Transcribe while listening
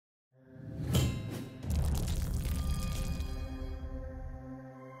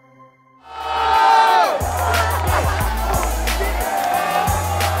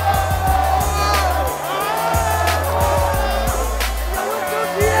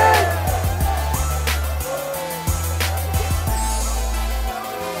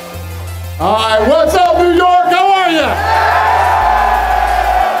All right, what's up, New York? How are you?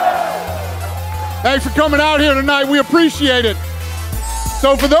 Thanks for coming out here tonight. We appreciate it.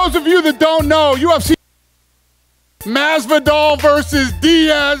 So for those of you that don't know, UFC Masvidal versus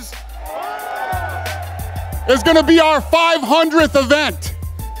Diaz is going to be our 500th event.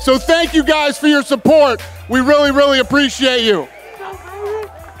 So thank you guys for your support. We really, really appreciate you.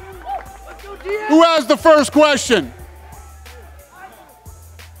 Who has the first question?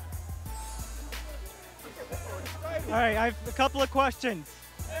 All right, I have a couple of questions.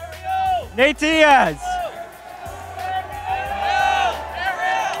 Nate Diaz.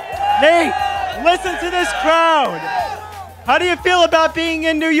 Nate, listen to this crowd. How do you feel about being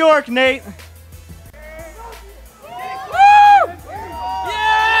in New York, Nate?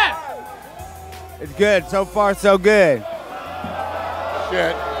 It's good. So far, so good.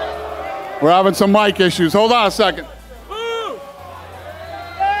 Shit. We're having some mic issues. Hold on a second.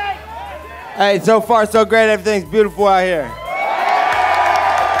 Hey, so far, so great. Everything's beautiful out here.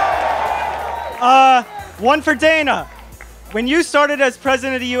 One for Dana. When you started as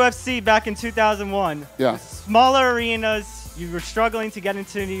president of the UFC back in 2001, yeah, smaller arenas, you were struggling to get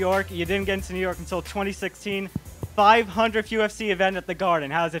into New York. You didn't get into New York until 2016. 500th UFC event at the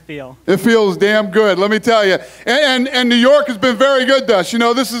Garden. How does it feel? It feels damn good, let me tell you. And New York has been very good to us. You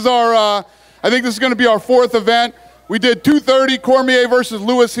know, this is our, I think this is going to be our 4th event. We did 230 Cormier versus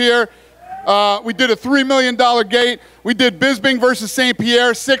Lewis here. We did a $3 million gate. We did Bisping versus St.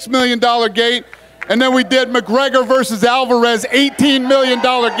 Pierre, $6 million gate. And then we did McGregor versus Alvarez, $18 million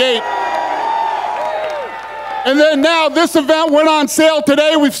gate. And then now this event went on sale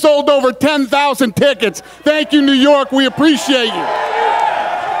today. We've sold over 10,000 tickets. Thank you, New York. We appreciate you.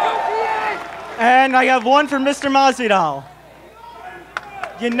 And I have one for Mr. Masvidal.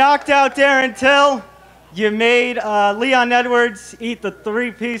 You knocked out Darren Till. You made Leon Edwards eat the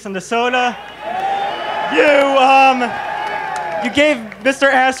 3-piece and the soda. You gave Mr.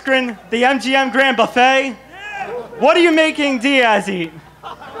 Askren the MGM Grand Buffet. What are you making Diaz eat?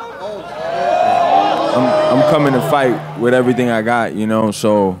 I'm coming to fight with everything I got, you know,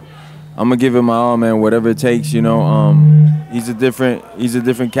 so I'm gonna give it my all, man, whatever it takes, you know. He's a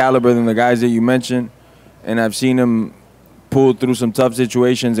different caliber than the guys that you mentioned, and I've seen him pull through some tough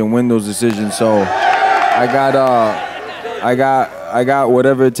situations and win those decisions. So I got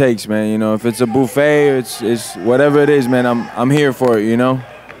whatever it takes, man. You know, if it's a buffet, it's whatever it is, man. I'm here for it, you know.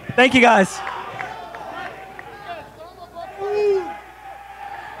 Thank you, guys.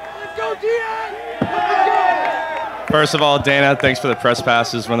 First of all, Dana, thanks for the press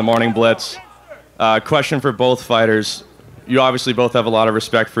passes from the Morning Blitz. Question for both fighters. You obviously both have a lot of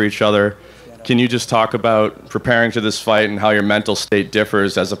respect for each other. Can you just talk about preparing for this fight and how your mental state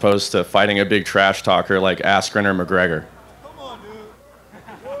differs as opposed to fighting a big trash talker like Askren or McGregor?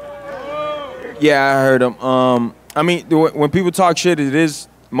 Yeah, I heard him. I mean, when people talk shit, it is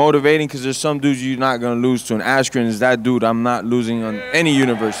motivating because there's some dudes you're not going to lose to. And Askren is that dude I'm not losing on any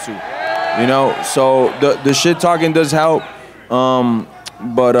universe to. You know, so the shit talking does help, man,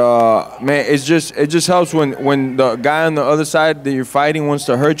 it just helps when the guy on the other side that you're fighting wants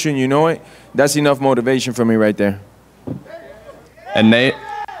to hurt you and you know it. That's enough motivation for me right there. And Nate?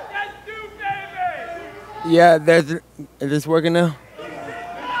 Yeah, is this working now?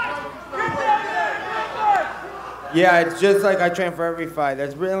 Yeah, it's just like I train for every fight.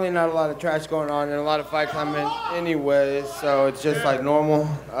 There's really not a lot of trash going on in a lot of fights I'm in anyways, so it's just like normal.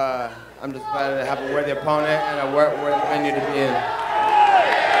 I'm just glad to have a worthy opponent and a worthy venue to be in.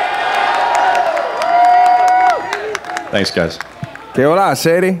 Thanks, guys. Que hola,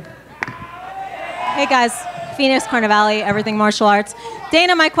 Sadie. Hey, guys. Phoenix Carnivale, Everything Martial Arts.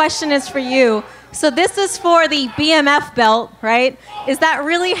 Dana, my question is for you. So this is for the BMF belt, right? Is that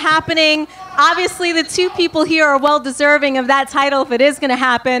really happening? Obviously, the two people here are well deserving of that title if it is going to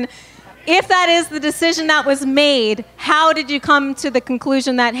happen. If that is the decision that was made, how did you come to the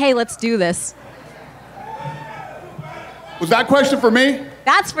conclusion that, hey, let's do this? Was that question for me?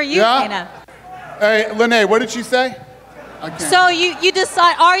 That's for you, yeah? Dana. Hey, Lene, what did she say? So you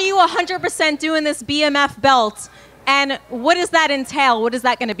decide, are you 100% doing this BMF belt? And what does that entail? What is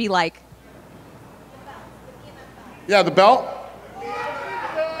that going to be like? Yeah, the belt?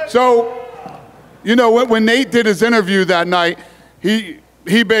 So, you know, when Nate did his interview that night, he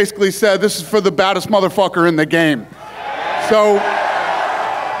basically said, this is for the baddest motherfucker in the game. So,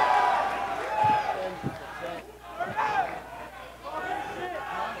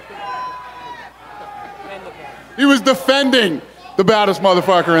 he was defending the baddest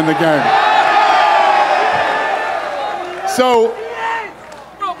motherfucker in the game. So,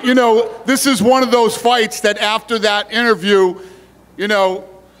 you know, this is one of those fights that after that interview, you know,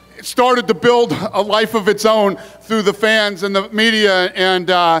 started to build a life of its own through the fans and the media, and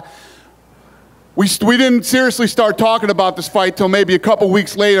we didn't seriously start talking about this fight till maybe a couple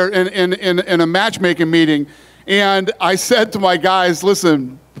weeks later in a matchmaking meeting. And I said to my guys,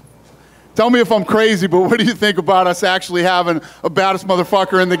 listen, tell me if I'm crazy, but what do you think about us actually having a baddest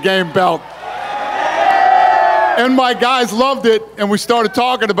motherfucker in the game belt? And my guys loved it, and we started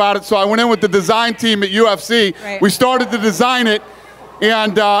talking about it, so I went in with the design team at UFC. Right. We started to design it,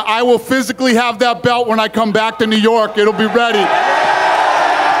 and I will physically have that belt when I come back to New York. It'll be ready.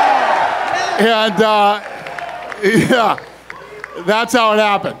 And yeah, that's how it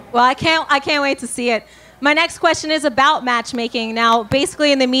happened. Well, I can't wait to see it. My next question is about matchmaking. Now,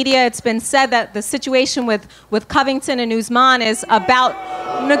 basically in the media, it's been said that the situation with Covington and Usman is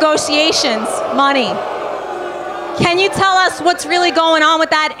about negotiations, money. Can you tell us what's really going on with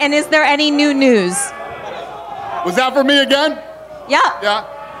that, and is there any new news? Was that for me again? Yeah. Yeah.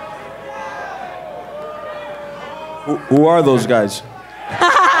 Who are those guys?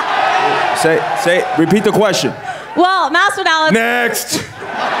 Repeat the question. Well, Masvidal. Next.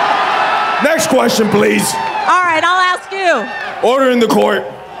 Next question, please. All right, I'll ask you. Order in the court.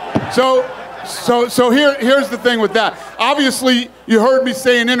 So here's the thing with that. Obviously, you heard me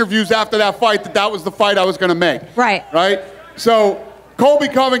say in interviews after that fight that was the fight I was going to make. Right. Right? So Colby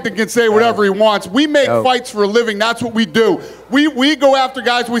Covington can say whatever he wants. We make fights for a living. That's what we do. We go after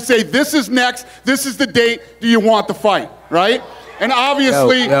guys. We say, this is next. This is the date. Do you want the fight? Right? And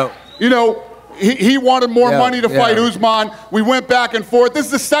obviously, you know, he wanted more money to fight Usman. We went back and forth. This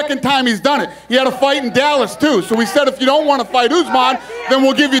is the second time he's done it. He had a fight in Dallas, too. So we said, if you don't want to fight Usman, then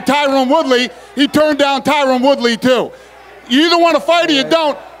we'll give you Tyron Woodley. He turned down Tyron Woodley, too. You either want to fight or you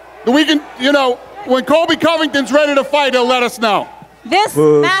don't. We can, you know, when Colby Covington's ready to fight, he'll let us know. This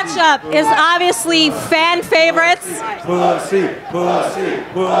matchup is obviously fan favorites.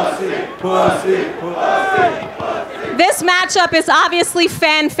 This matchup is obviously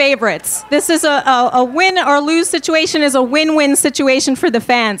fan favorites. This is a win or lose situation, is a win-win situation for the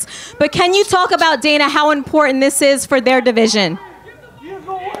fans. But can you talk about, Dana, how important this is for their division? I'm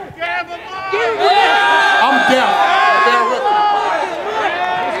down.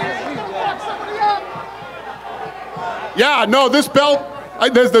 Yeah, no, this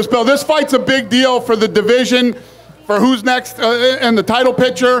fight's a big deal for the division, for who's next in the title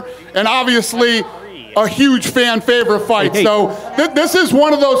picture, and obviously a huge fan favorite fight. So this is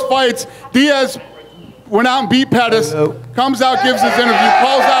one of those fights. Diaz went out and beat Pettis, comes out, gives his interview,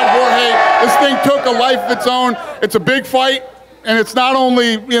 calls out Jorge. This thing took a life of its own. It's a big fight, and it's not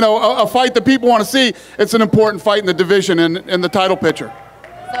only, you know, a fight that people want to see, it's an important fight in the division and in the title picture.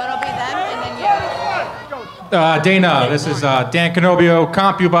 So it'll be them and then you. Dana, this is Dan Canobio,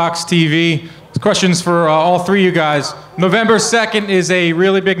 CompuBox TV. Questions for all three of you guys. November 2nd is a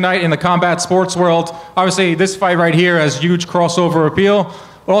really big night in the combat sports world. Obviously, this fight right here has huge crossover appeal.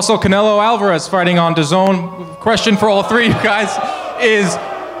 But also, Canelo Alvarez fighting on DAZN. Question for all three of you guys is,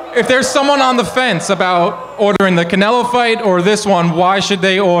 if there's someone on the fence about ordering the Canelo fight or this one, why should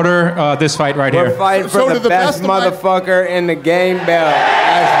they order this fight right here? We're fighting for the best motherfucker in the game belt.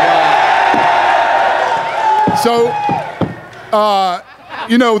 That's why. So,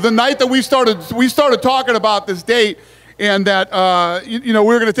 you know, the night that we started talking about this date, and that you know,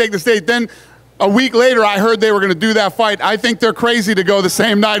 we were going to take this date. Then a week later, I heard they were going to do that fight. I think they're crazy to go the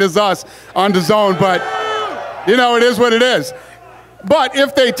same night as us on DAZN, but you know, it is what it is. But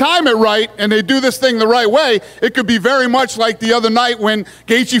if they time it right and they do this thing the right way, it could be very much like the other night when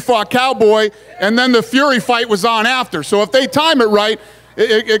Gaethje fought Cowboy, and then the Fury fight was on after. So if they time it right,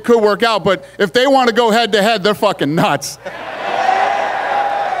 it could work out. But if they want to go head-to-head, they're fucking nuts.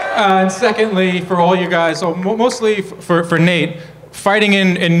 And secondly, for all you guys, so mostly for Nate, fighting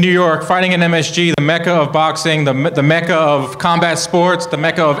in New York, fighting in MSG, the mecca of boxing, the mecca of combat sports, the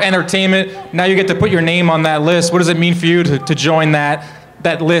mecca of entertainment. Now you get to put your name on that list. What does it mean for you to join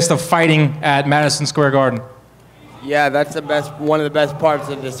that list of fighting at Madison Square Garden? Yeah, that's one of the best parts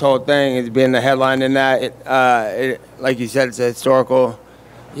of this whole thing is being the headline in that. Like you said, it's a historical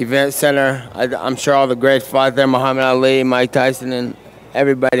event center. I'm sure all the greats fought there, Muhammad Ali, Mike Tyson, and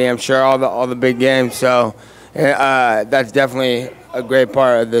everybody. I'm sure all the big games. So that's definitely a great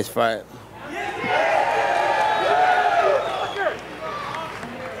part of this fight.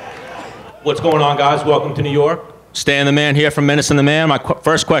 What's going on, guys? Welcome to New York. Stan the Man here from Menace and the Man. My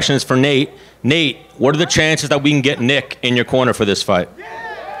first question is for Nate. Nate, what are the chances that we can get Nick in your corner for this fight?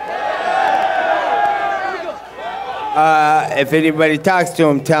 If anybody talks to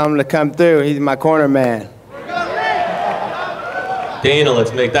him, tell him to come through. He's my corner man. Dana,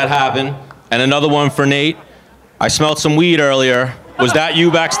 let's make that happen. And another one for Nate. I smelled some weed earlier. Was that you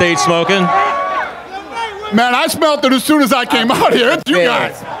backstage smoking? Man, I smelled it as soon as I came out here. It's you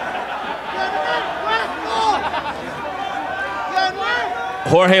guys.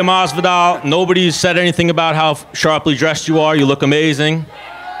 Jorge Masvidal, nobody said anything about how sharply dressed you are. You look amazing.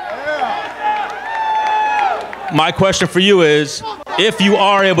 My question for you is, if you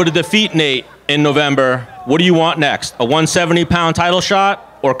are able to defeat Nate in November, what do you want next? A 170-pound title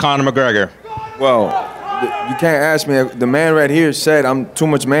shot or Conor McGregor? Well, you can't ask me. The man right here said I'm too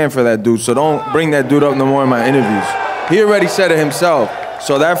much man for that dude, so don't bring that dude up no more in my interviews. He already said it himself,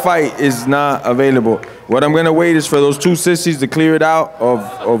 so that fight is not available. What I'm gonna wait is for those two sissies to clear it out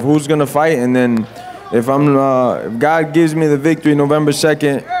of who's gonna fight, and then if God gives me the victory November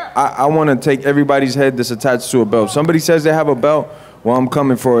 2nd, I want to take everybody's head that's attached to a belt. If somebody says they have a belt, well, I'm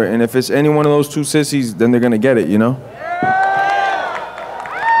coming for it, and if it's any one of those two sissies, then they're gonna get it, you know?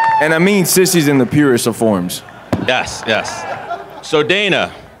 And I mean sissies in the purest of forms. Yes, yes. So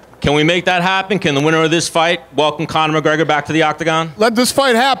Dana, can we make that happen? Can the winner of this fight welcome Conor McGregor back to the octagon? Let this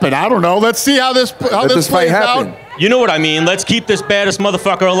fight happen. I don't know. Let's see how this plays fight happen. out. You know what I mean. Let's keep this baddest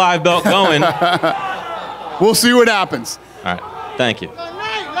motherfucker alive belt going. We'll see what happens. All right. Thank you.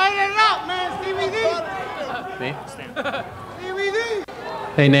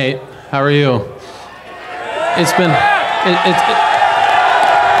 Hey Nate, how are you? It's been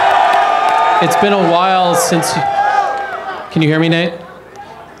it's been a while since you, can you hear me, Nate?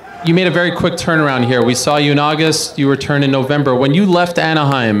 You made a very quick turnaround here. We saw you in August, you returned in November. When you left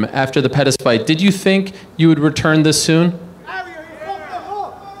Anaheim after the Pettis fight, did you think you would return this soon?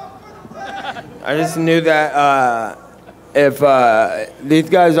 I just knew that if these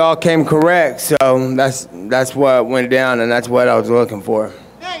guys all came correct, so that's what went down, and that's what I was looking for.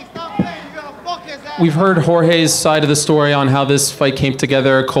 We've heard Jorge's side of the story on how this fight came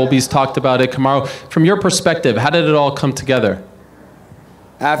together. Colby's talked about it. Kamaru, from your perspective, how did it all come together?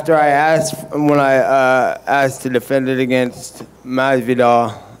 After when I asked to defend it against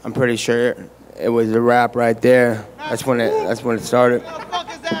Masvidal, I'm pretty sure it was a wrap right there. That's when it started.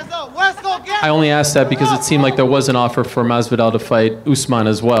 I only asked that because it seemed like there was an offer for Masvidal to fight Usman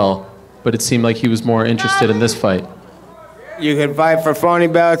as well, but it seemed like he was more interested in this fight. You could fight for phony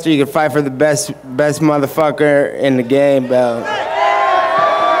belts, or you could fight for the best motherfucker in the game belt.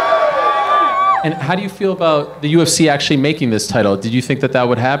 And how do you feel about the UFC actually making this title? Did you think that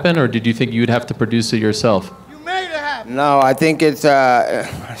would happen, or did you think you'd have to produce it yourself? You made it happen. No, I think it's,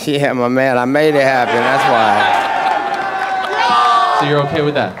 yeah, my man, I made it happen, that's why. So you're okay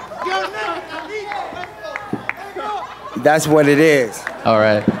with that? That's what it is. All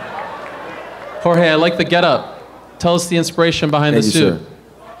right. Jorge, I like the getup. Tell us the inspiration behind the suit. Sir.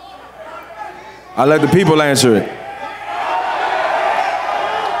 I'll let the people answer it.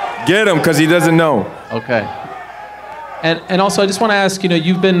 Get him, because he doesn't know. Okay. And also, I just want to ask,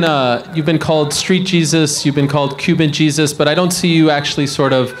 you've been called Street Jesus, you've been called Cuban Jesus, but I don't see you actually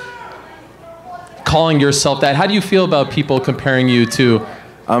sort of calling yourself that. How do you feel about people comparing you to?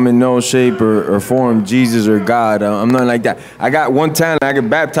 I'm in no shape or form Jesus or God. I'm nothing like that. I got one talent. I can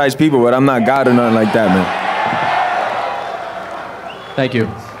baptize people, but I'm not God or nothing like that, man. Thank you.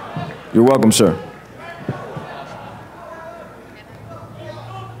 You're welcome, sir.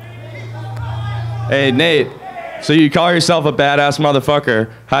 Hey, Nate, so you call yourself a badass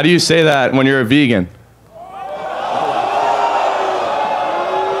motherfucker. How do you say that when you're a vegan?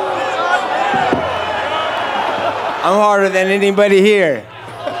 I'm harder than anybody here.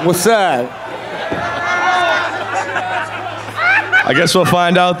 What's up? I guess we'll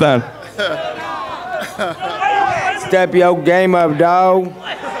find out then. Step your game up, dog.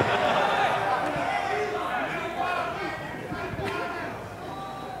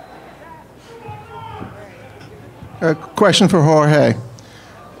 A question for Jorge.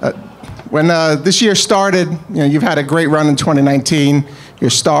 When this year started, you've had a great run in 2019. Your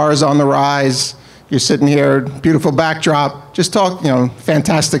star is on the rise. You're sitting here, beautiful backdrop. Just talk,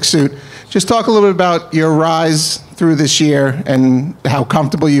 fantastic suit. Just talk a little bit about your rise through this year and how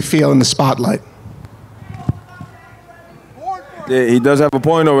comfortable you feel in the spotlight. Yeah, he does have a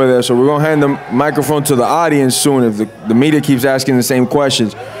point over there, so we're going to hand the microphone to the audience soon if the media keeps asking the same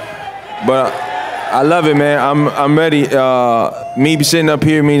questions. But I love it, man. I'm ready. Me sitting up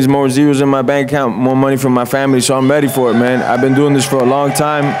here means more zeros in my bank account, more money from my family, so I'm ready for it, man. I've been doing this for a long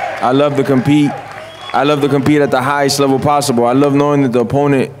time. I love to compete. I love to compete at the highest level possible. I love knowing that the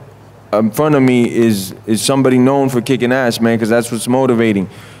opponent in front of me is somebody known for kicking ass, man, because that's what's motivating.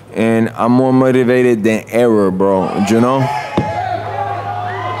 And I'm more motivated than ever, bro, you know?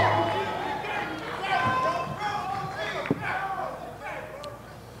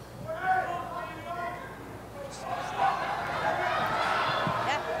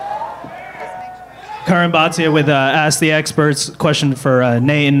 Karan Bhatia with Ask the Experts. Question for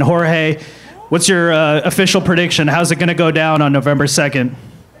Nate and Jorge. What's your official prediction? How's it going to go down on November 2nd?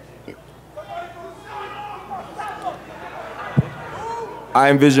 I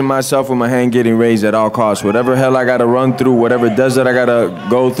envision myself with my hand getting raised at all costs. Whatever hell I gotta run through, whatever desert I gotta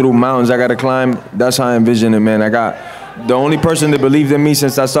go through, mountains I gotta climb, that's how I envision it, man. I got the only person that believed in me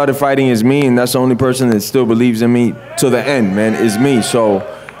since I started fighting is me, and that's the only person that still believes in me to the end, man, is me. So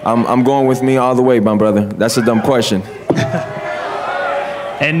I'm going with me all the way, my brother. That's a dumb question.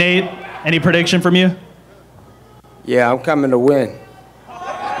 And Nate, any prediction from you? Yeah, I'm coming to win.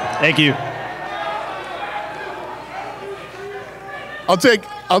 Thank you. I'll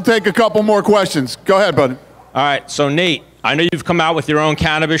take a couple more questions. Go ahead, buddy. All right, so Nate, I know you've come out with your own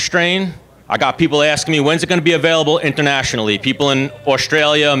cannabis strain. I got people asking me, when's it going to be available internationally? People in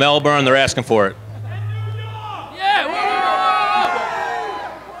Australia, Melbourne, they're asking for it.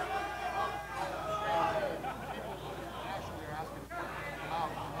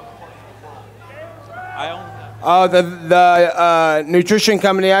 Oh, the nutrition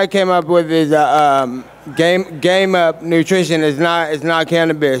company I came up with is Game Up Nutrition. Is not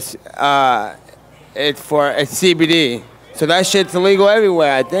cannabis. It's CBD. So that shit's illegal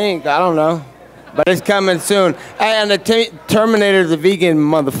everywhere, I think. I don't know, but it's coming soon. Hey, and the Terminator's a vegan,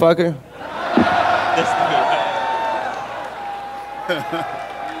 motherfucker.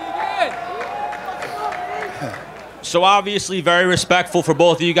 So obviously very respectful for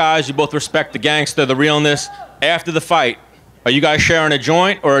both of you guys. You both respect the gangster, the realness. After the fight, are you guys sharing a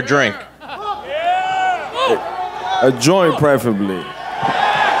joint or a drink? A joint, preferably.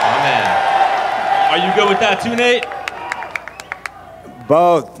 Oh, man. Are you good with that too, Nate?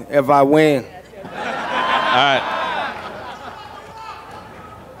 Both, if I win. All right.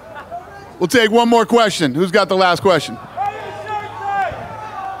 We'll take one more question. Who's got the last question?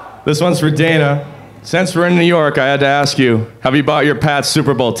 This one's for Dana. Since we're in New York, I had to ask you, have you bought your Pats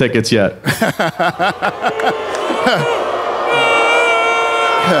Super Bowl tickets yet?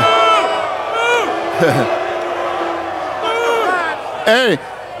 Hey,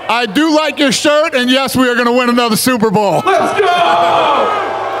 I do like your shirt, and yes, we are going to win another Super Bowl. Let's go!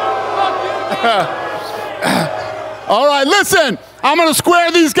 All right, listen, I'm going to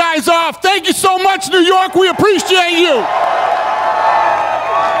square these guys off. Thank you so much, New York. We appreciate you.